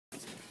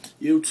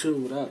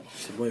YouTube, what up?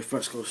 It's your boy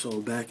Fresco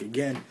Soul back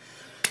again.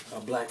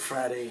 Black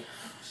Friday.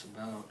 It's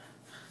about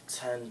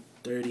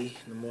 10:30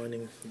 in the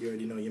morning. You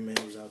already know your man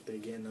was out there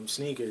getting them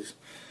sneakers.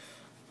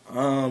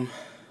 For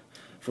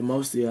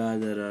most of y'all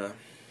that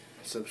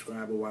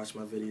subscribe or watch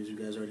my videos, you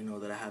guys already know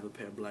that I have a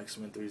pair of black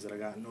cement 3s that I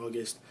got in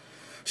August.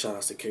 Shout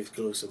out to K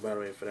Exclusive, by the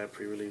way, for that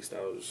pre-release.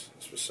 That's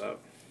what's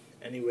up.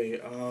 Anyway,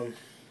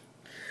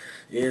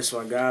 yeah, so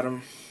I got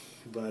them,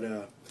 but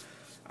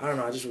I don't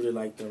know, I just really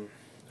liked them,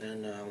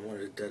 and I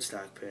wanted a dead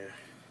stock pair,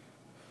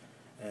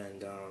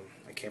 and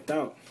I camped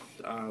out.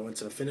 I went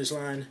to the finish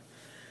line,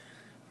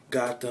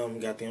 got them,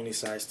 got the only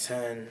size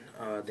 10.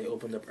 They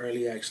opened up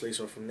early, actually,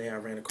 so from there I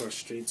ran across the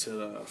street to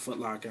the Foot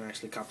Locker and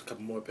actually copped a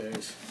couple more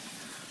pairs.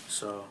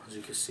 So, as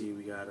you can see,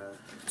 we got a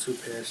 2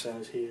 pair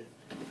size here,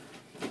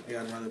 I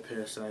got another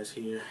pair size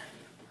here,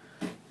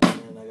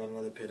 and I got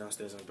another pair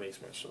downstairs in the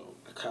basement. So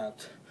I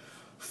copped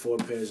 4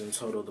 pairs in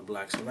total of the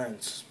black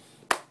cements.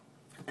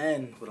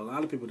 And what a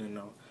lot of people didn't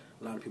know,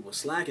 a lot of people were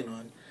slacking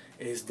on,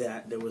 is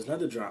that there was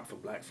another drop for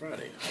Black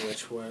Friday,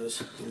 which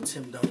was the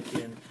Tim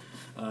Duncan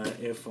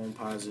Air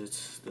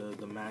Foamposites,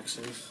 the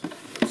Maxes,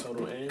 the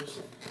Total Airs.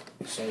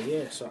 So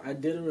yeah, so I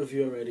did a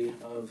review already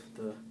of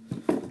the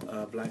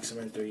black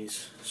cement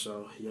 3s,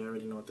 so you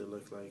already know what they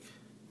look like.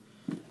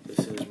 This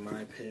is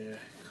my pair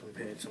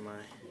compared to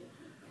my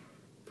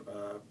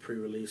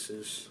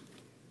pre-releases.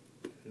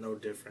 No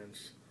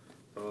difference,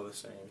 all the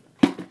same.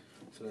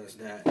 So that's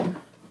that.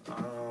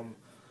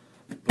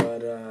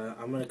 But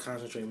I'm gonna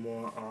concentrate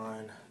more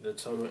on the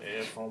Total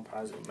Air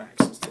Foamposite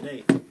Maxes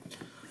today.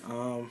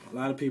 A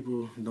lot of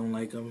people don't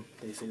like them.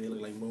 They say they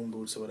look like moon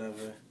boots or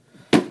whatever.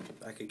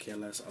 I could care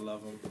less. I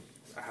love them.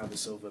 I have a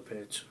silver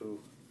pair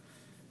too,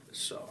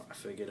 so I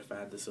figured if I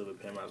had the silver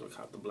pair, I might as well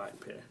cop the black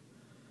pair.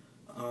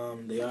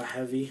 They are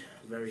heavy,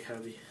 very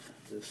heavy.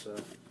 This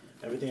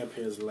everything up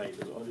here is light.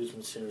 There's all this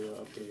material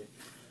up here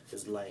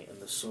is light, and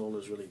the sole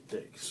is really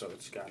thick, so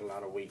it's got a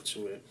lot of weight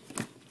to it.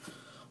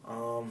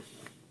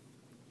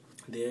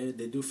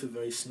 They do fit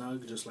very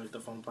snug, just like the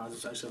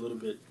Foamposites. Actually, a little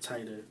bit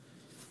tighter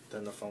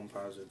than the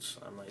Foamposites,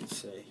 I might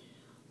say.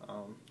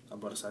 I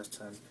bought a size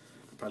 10.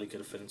 Probably could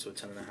have fit into a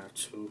 10.5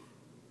 too.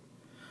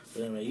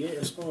 But anyway, yeah,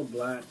 it's all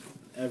black.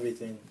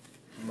 Everything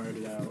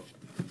murdered out.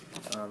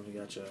 You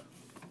got your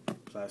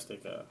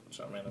plastic,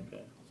 ran up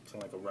here. It's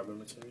like a rubber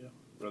material,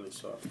 really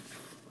soft.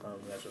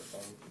 You got your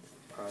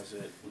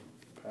Foamposite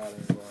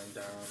pattern going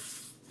down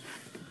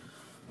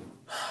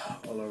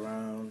all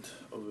around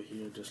over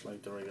here, just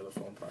like the regular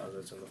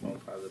Foamposites and the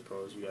Foamposite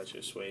Pros. You got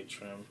your suede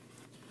trim.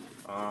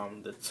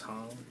 The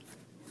tongue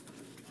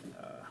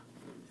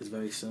is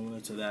very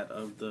similar to that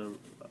of the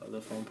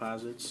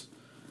Foamposites.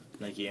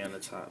 Nike on the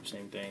top,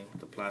 same thing.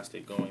 The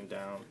plastic going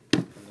down,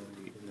 and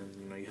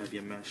then you have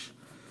your mesh,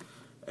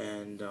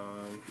 and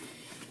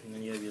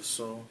then you have your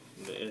sole,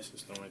 the air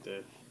system right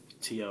there,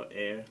 TL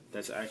Air.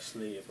 That's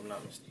actually, if I'm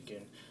not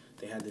mistaken,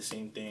 they had the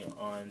same thing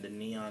on the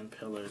neon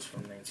pillars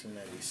from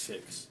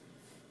 1996.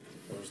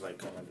 It was like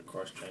kind of like a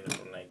cross trainer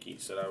from Nike,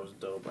 so that was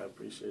dope. I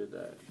appreciated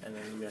that. And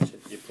then you got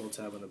your pull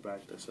tab on the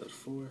back that says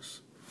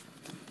Force,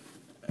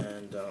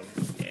 and your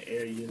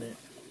air unit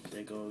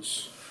that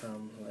goes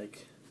from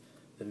like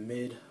the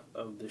mid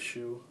of the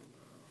shoe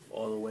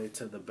all the way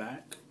to the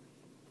back.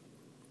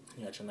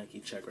 You got your Nike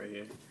check right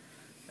here,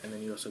 and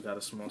then you also got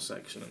a small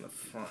section in the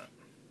front.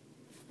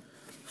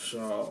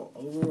 So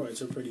overall,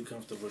 it's a pretty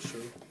comfortable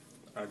shoe.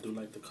 I do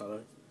like the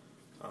color.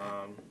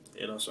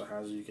 It also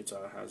has, you can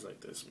tell, it has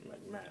like this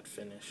like matte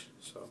finish,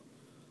 so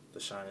the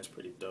shine is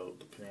pretty dope.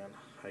 Depending on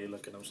how you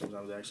look at them,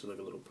 sometimes they actually look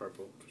a little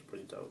purple, which is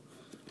pretty dope.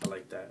 I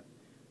like that.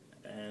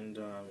 And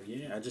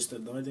yeah,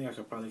 the only thing I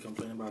could probably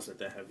complain about is that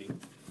they're heavy.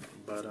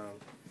 But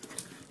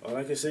all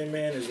I can say,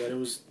 man, is that it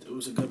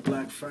was a good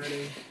Black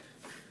Friday.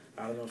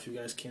 I don't know if you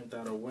guys camped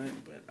out or what,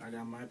 but I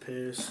got my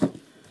pairs.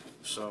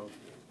 So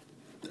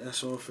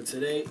that's all for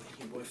today.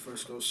 Your boy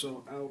Fresco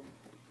Soul out.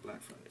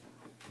 Black Friday.